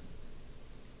done.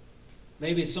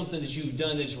 Maybe it's something that you've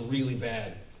done that's really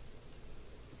bad.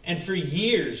 And for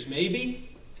years,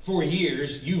 maybe, for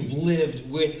years, you've lived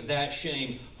with that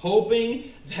shame,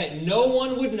 hoping that no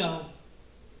one would know.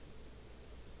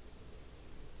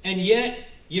 And yet,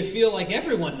 you feel like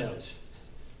everyone knows.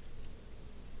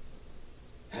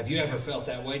 Have you ever felt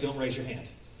that way? Don't raise your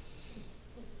hand.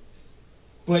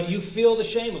 But you feel the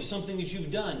shame of something that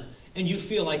you've done, and you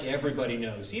feel like everybody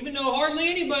knows, even though hardly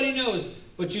anybody knows,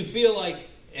 but you feel like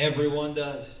everyone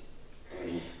does.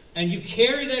 And you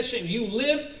carry that shame. You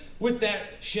live with that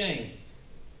shame.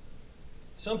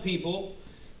 Some people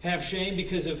have shame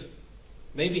because of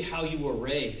maybe how you were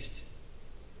raised.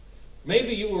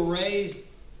 Maybe you were raised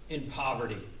in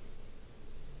poverty.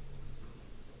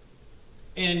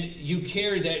 And you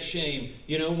carry that shame.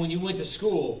 You know, when you went to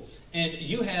school and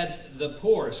you had the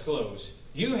poorest clothes.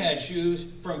 You had shoes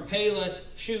from Payless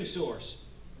Shoe Source.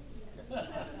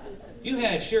 You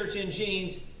had shirts and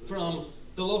jeans from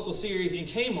the local series in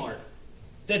Kmart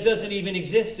that doesn't even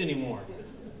exist anymore.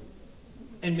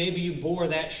 And maybe you bore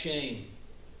that shame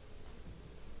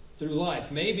through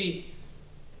life. Maybe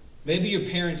your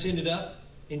parents ended up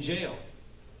in jail.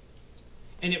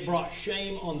 And it brought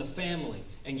shame on the family.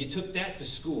 And you took that to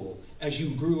school as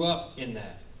you grew up in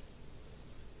that.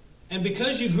 And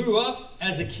because you grew up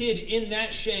as a kid in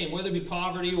that shame, whether it be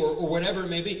poverty or whatever it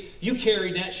may be, you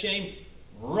carried that shame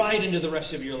right into the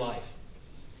rest of your life.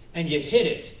 And you hid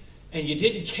it. And you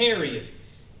didn't carry it.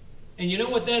 And you know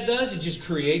what that does? It just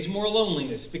creates more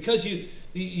loneliness. Because you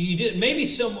did, maybe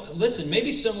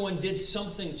someone did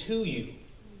something to you.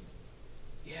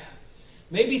 Yeah.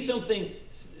 Maybe somebody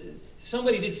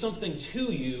did something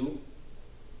to you,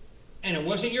 and it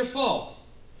wasn't your fault.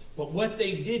 But what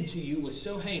they did to you was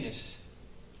so heinous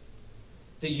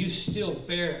that you still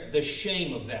bear the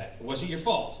shame of that. It wasn't your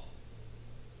fault.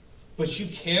 But you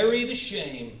carry the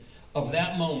shame of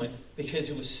that moment because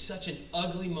it was such an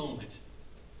ugly moment.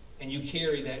 And you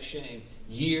carry that shame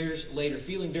years later,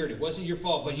 feeling dirty. It wasn't your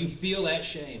fault, but you feel that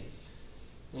shame.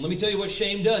 And let me tell you what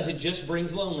shame does. It just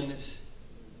brings loneliness.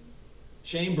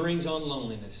 Shame brings on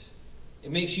loneliness.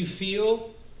 It makes you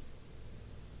feel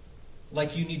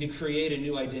like you need to create a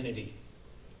new identity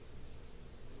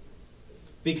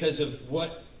because of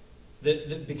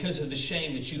because of the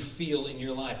shame that you feel in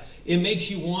your life. It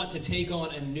makes you want to take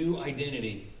on a new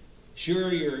identity.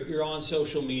 Sure, you're on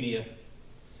social media,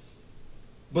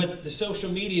 but the social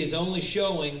media is only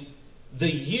showing the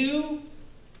you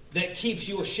that keeps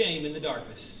your shame in the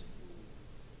darkness.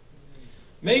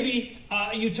 Maybe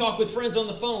you talk with friends on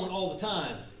the phone all the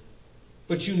time,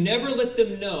 but you never let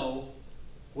them know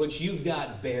what you've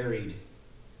got buried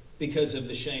because of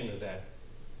the shame of that.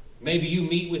 Maybe you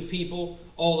meet with people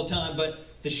all the time, but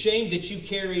the shame that you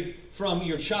carried from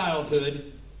your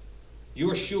childhood,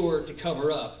 you're sure to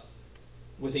cover up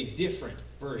with a different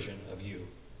version of you.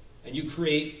 And you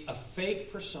create a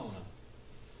fake persona,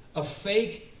 a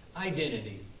fake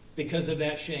identity because of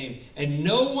that shame. And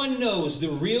no one knows the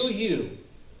real you.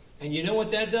 And you know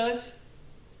what that does?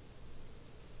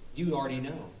 You already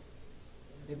know.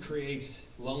 It creates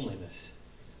loneliness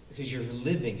because you're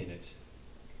living in it.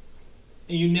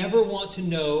 And you never want to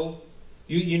know,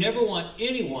 you never want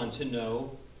anyone to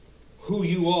know who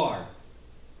you are.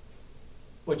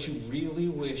 But you really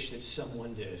wish that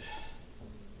someone did.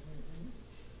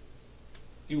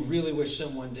 You really wish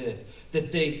someone did.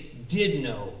 That they did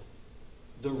know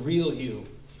the real you.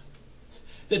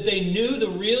 That they knew the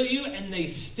real you and they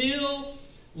still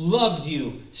loved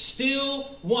you,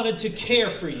 still wanted to care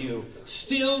for you,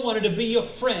 still wanted to be your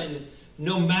friend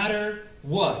no matter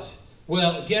what.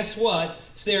 Well, guess what?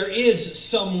 There is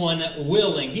someone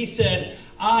willing. He said,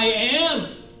 I am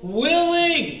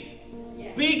willing.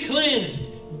 Yes. Be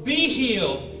cleansed, be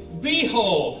healed, be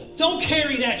whole. Don't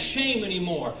carry that shame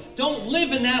anymore. Don't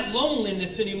live in that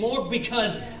loneliness anymore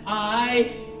because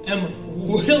I am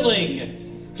willing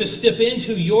to step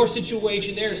into your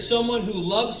situation. There is someone who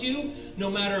loves you no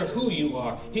matter who you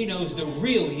are. He knows the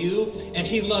real you, and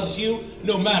he loves you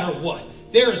no matter what.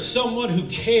 There is someone who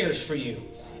cares for you.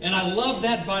 And I love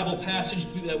that Bible passage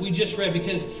that we just read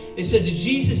because it says that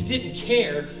Jesus didn't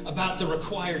care about the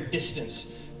required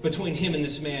distance between him and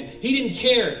this man. He didn't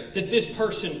care that this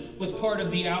person was part of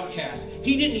the outcast.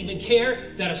 He didn't even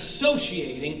care that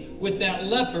associating with that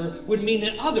leper would mean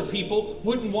that other people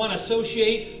wouldn't want to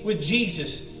associate with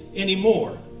Jesus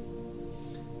anymore.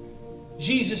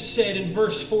 Jesus said in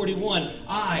verse 41,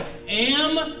 I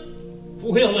am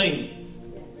willing.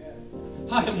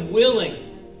 I am willing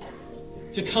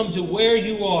to come to where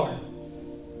you are.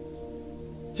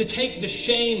 To take the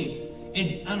shame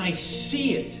and I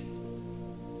see it.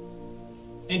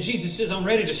 And Jesus says, I'm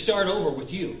ready to start over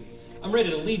with you. I'm ready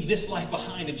to leave this life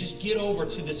behind and just get over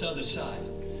to this other side.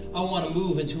 I want to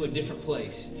move into a different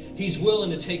place. He's willing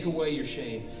to take away your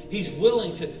shame. He's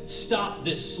willing to stop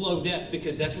this slow death,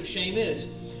 because that's what shame is.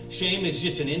 Shame is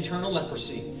just an internal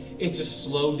leprosy. It's a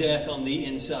slow death on the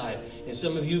inside. And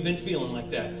some of you have been feeling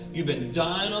like that. You've been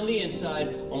dying on the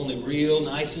inside, only real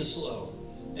nice and slow.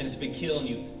 And it's been killing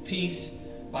you piece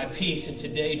by piece. And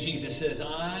today Jesus says,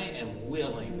 I am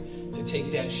willing to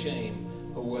take that shame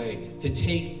away, to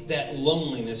take that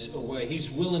loneliness away.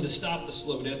 He's willing to stop the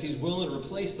slow death. He's willing to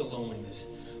replace the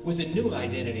loneliness with a new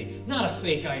identity, not a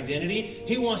fake identity.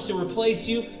 He wants to replace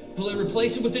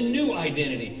it with a new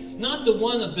identity. Not the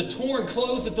one of the torn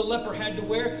clothes that the leper had to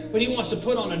wear, but he wants to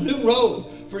put on a new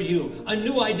robe for you, a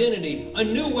new identity, a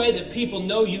new way that people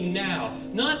know you now.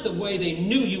 Not the way they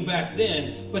knew you back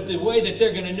then, but the way that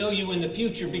they're going to know you in the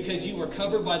future, because you are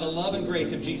covered by the love and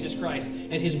grace of Jesus Christ,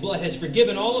 and His blood has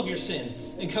forgiven all of your sins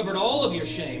and covered all of your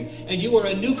shame, and you are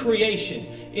a new creation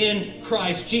in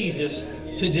Christ Jesus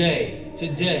today.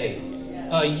 Today.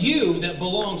 You that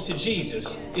belongs to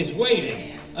Jesus is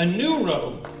waiting. A new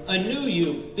robe, a new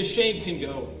you. The shame can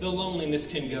go, the loneliness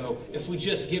can go, if we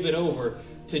just give it over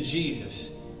to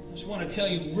Jesus. I just want to tell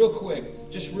you real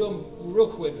quick, just real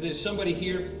quick, there's somebody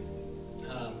here,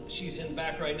 she's in the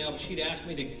back right now, but she'd asked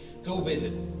me to go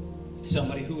visit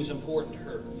somebody who was important to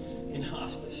her in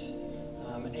hospice.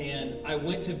 And I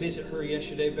went to visit her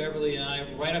yesterday. Beverly and I,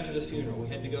 right after the funeral, we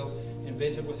had to go and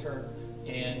visit with her.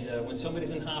 And when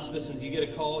somebody's in hospice and you get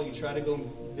a call, you try to go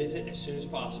visit as soon as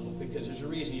possible, because there's a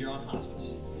reason you're on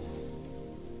hospice.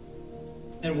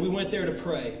 And we went there to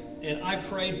pray. And I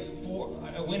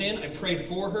went in, I prayed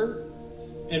for her,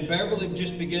 and Beverly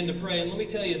just began to pray. And let me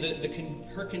tell you,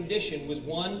 her condition was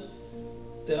one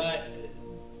that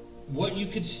what you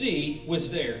could see was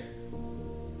there.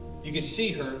 You could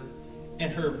see her,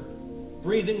 and her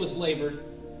breathing was labored.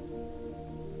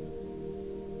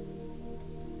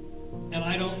 And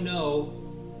I don't know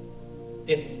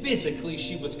if physically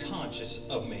she was conscious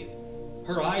of me.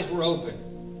 Her eyes were open.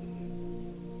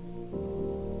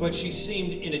 But she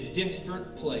seemed in a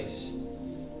different place.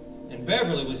 And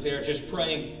Beverly was there just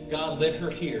praying, God, let her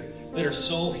hear. Let her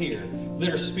soul hear. Let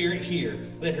her spirit hear.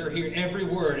 Let her hear every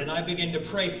word. And I began to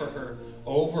pray for her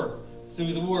over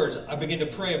through the words. I began to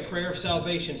pray a prayer of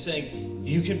salvation, saying,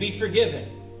 you can be forgiven.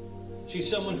 She's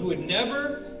someone who had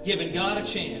never given God a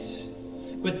chance.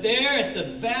 But there at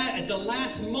the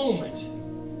last moment,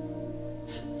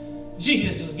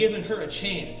 Jesus was giving her a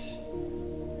chance.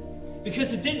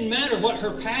 Because it didn't matter what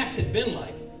her past had been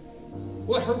like,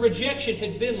 what her rejection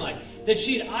had been like, that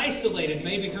she'd isolated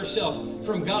maybe herself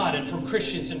from God and from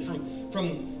Christians and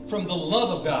from the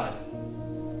love of God.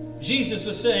 Jesus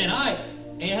was saying, I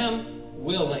am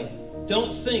willing.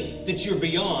 Don't think that you're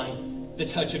beyond the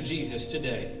touch of Jesus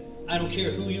today. I don't care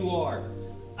who you are.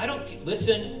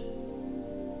 Listen.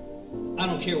 I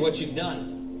don't care what you've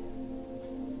done.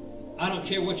 I don't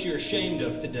care what you're ashamed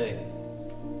of today.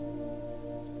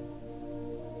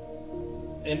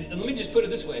 And let me just put it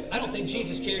this way. I don't think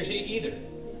Jesus cares either.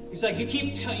 He's like, you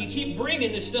keep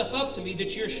bringing this stuff up to me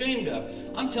that you're ashamed of.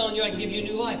 I'm telling you I can give you a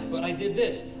new life, but I did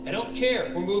this. I don't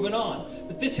care. We're moving on.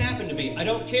 But this happened to me. I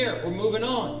don't care. We're moving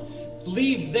on.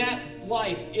 Leave that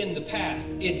life in the past.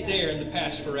 It's there in the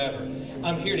past forever.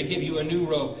 I'm here to give you a new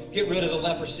robe. Get rid of the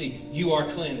leprosy. You are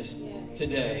cleansed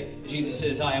today. Jesus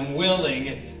says, I am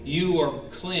willing. You are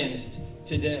cleansed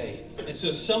today. And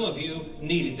so some of you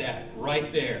needed that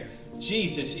right there.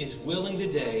 Jesus is willing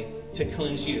today to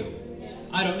cleanse you.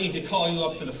 I don't need to call you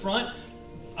up to the front.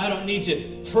 I don't need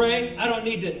to pray. I don't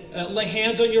need to lay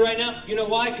hands on you right now. You know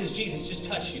why? Because Jesus just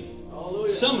touched you. Hallelujah.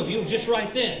 Some of you just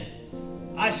right then.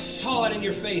 I saw it in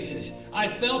your faces. I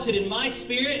felt it in my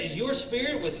spirit as your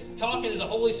spirit was talking to the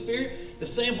Holy Spirit. The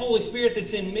same Holy Spirit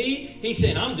that's in me. He's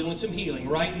saying, I'm doing some healing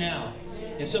right now.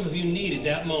 And some of you needed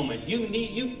that moment.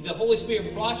 The Holy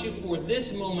Spirit brought you for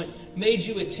this moment, made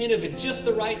you attentive at just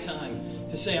the right time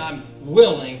to say, I'm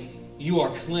willing, you are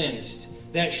cleansed.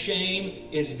 That shame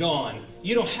is gone.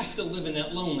 You don't have to live in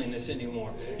that loneliness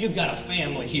anymore. You've got a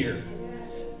family here.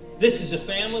 This is a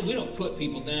family. We don't put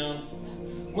people down.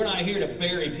 We're not here to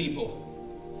bury people.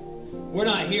 We're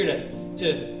not here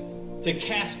to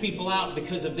cast people out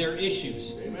because of their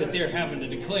issues that they're having to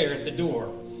declare at the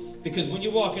door. Because when you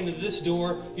walk into this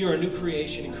door, you're a new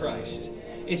creation in Christ.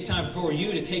 It's time for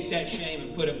you to take that shame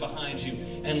and put it behind you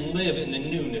and live in the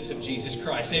newness of Jesus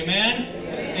Christ. Amen?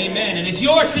 Amen. Amen. And it's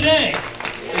yours today.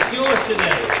 It's yours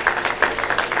today.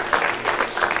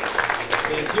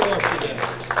 It's yours today.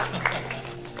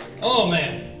 Oh,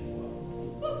 man.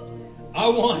 I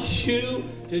want you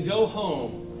to go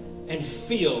home and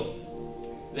feel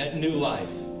that new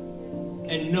life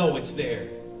and know it's there.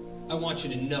 I want you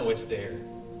to know it's there.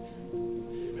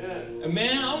 Amen. And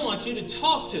man, I want you to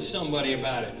talk to somebody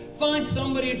about it. Find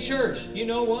somebody at church. You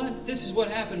know what? This is what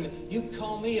happened to me. You can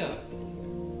call me up.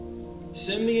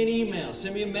 Send me an email.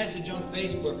 Send me a message on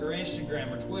Facebook or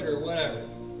Instagram or Twitter or whatever.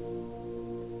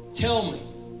 Tell me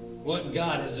what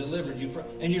God has delivered you from.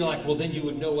 And you're like, well, then you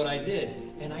would know what I did.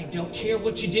 And I don't care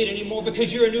what you did anymore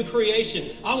because you're a new creation.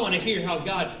 I want to hear how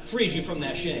God freed you from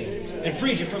that shame and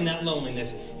freed you from that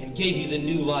loneliness and gave you the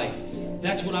new life.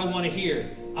 That's what I want to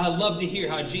hear. I love to hear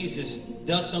how Jesus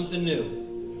does something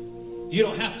new. You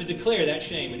don't have to declare that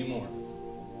shame anymore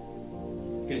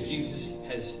because Jesus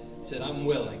has said, I'm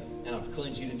willing and I've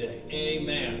cleansed you today.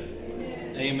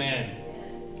 Amen.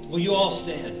 Amen. Will you all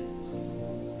stand?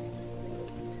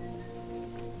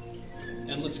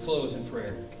 And let's close in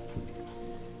prayer.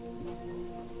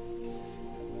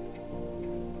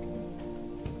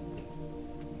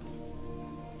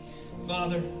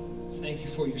 Father, thank you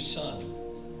for your Son.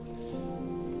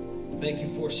 Thank you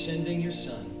for sending your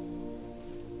Son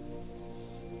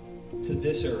to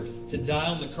this earth, to die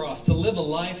on the cross, to live a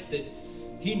life that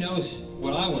he knows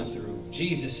what I went through.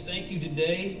 Jesus, thank you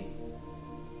today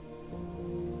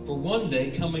for one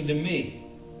day coming to me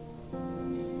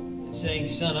and saying,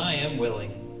 Son, I am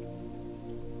willing.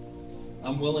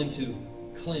 I'm willing to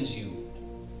cleanse you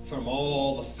from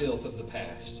all the filth of the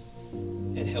past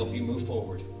and help you move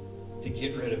forward, to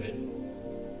get rid of it.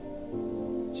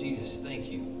 Jesus,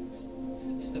 thank you.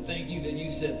 Thank you that you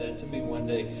said that to me one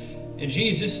day. And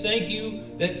Jesus, thank you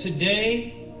that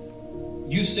today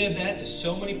you said that to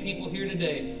so many people here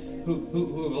today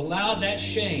who have allowed that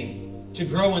shame to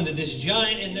grow into this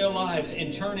giant in their lives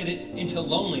and turn it into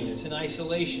loneliness and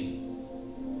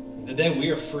isolation. Today we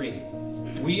are free.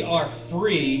 We are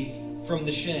free from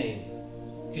the shame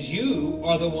because you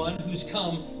are the one who's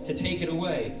come to take it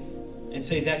away and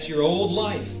say, that's your old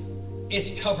life.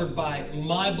 It's covered by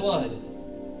my blood.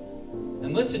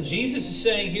 And listen, Jesus is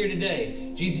saying here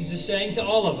today, Jesus is saying to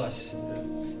all of us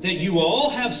that you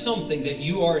all have something that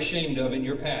you are ashamed of in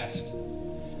your past.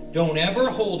 Don't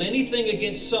ever hold anything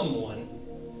against someone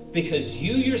because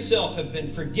you yourself have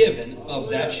been forgiven of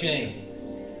that shame.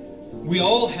 We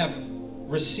all have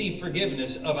received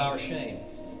forgiveness of our shame.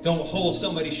 Don't hold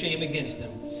somebody's shame against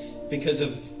them because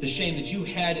of the shame that you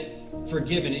had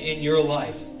forgiven in your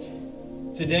life.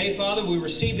 Today, Father, we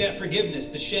receive that forgiveness.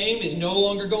 The shame is no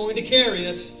longer going to carry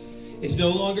us. It's no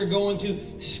longer going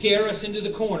to scare us into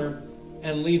the corner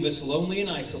and leave us lonely and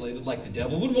isolated like the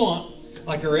devil would want,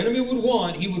 like our enemy would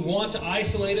want. He would want to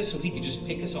isolate us so he could just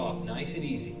pick us off nice and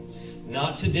easy.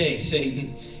 Not today,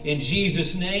 Satan. In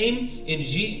Jesus' name,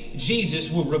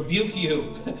 Jesus will rebuke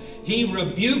you. He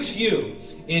rebukes you.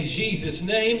 In Jesus'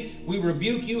 name, we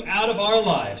rebuke you out of our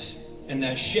lives. And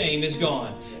that shame is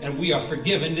gone. And we are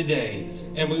forgiven today.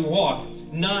 And we walk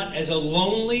not as a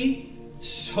lonely,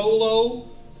 solo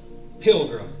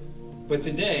pilgrim, but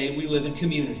today we live in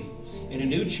community, in a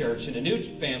new church, in a new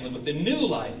family, with the new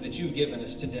life that you've given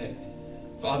us today.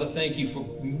 Father, thank you for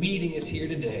meeting us here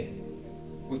today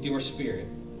with your Spirit.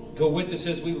 Go with us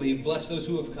as we leave. Bless those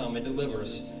who have come and deliver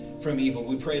us from evil.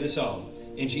 We pray this all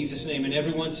in Jesus' name. And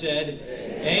everyone said,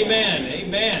 Amen.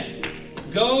 Amen.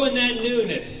 Go in that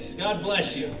newness. God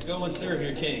bless you. Go and serve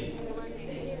your King.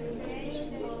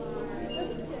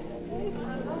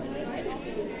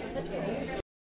 That's